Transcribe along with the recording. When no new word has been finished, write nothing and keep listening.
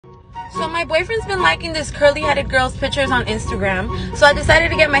So my boyfriend's been liking this curly-headed girl's pictures on Instagram. So I decided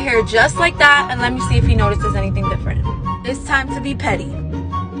to get my hair just like that and let me see if he notices anything different. It's time to be petty.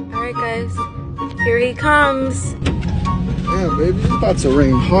 Alright guys, here he comes. Damn, baby, it's about to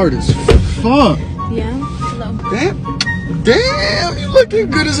rain hard as fuck. Yeah? Hello. Damn, you looking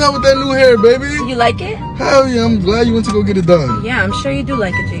good as hell with that new hair, baby. You like it? Hell yeah, I'm glad you went to go get it done. Yeah, I'm sure you do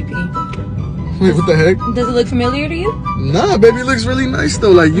like it, JP. Wait, what the heck? Does it look familiar to you? Nah, baby, it looks really nice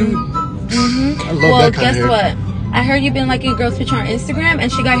though. Like you, I love that kind of hair. Well, guess what? I heard you've been liking a girl's picture on Instagram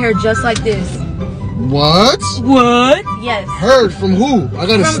and she got hair just like this. What? What? Yes. Heard from who? I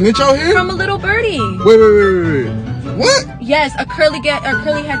got a snitch out here? From a little birdie. Wait. What? Yes, a curly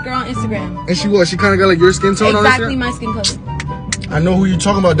head girl on Instagram. And she what? She kind of got like your skin tone on Exactly Instagram? my skin color. I know who you're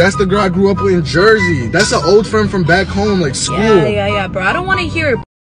talking about. That's the girl I grew up with in Jersey. That's an old friend from back home, like school. Yeah, bro. I don't want to hear it.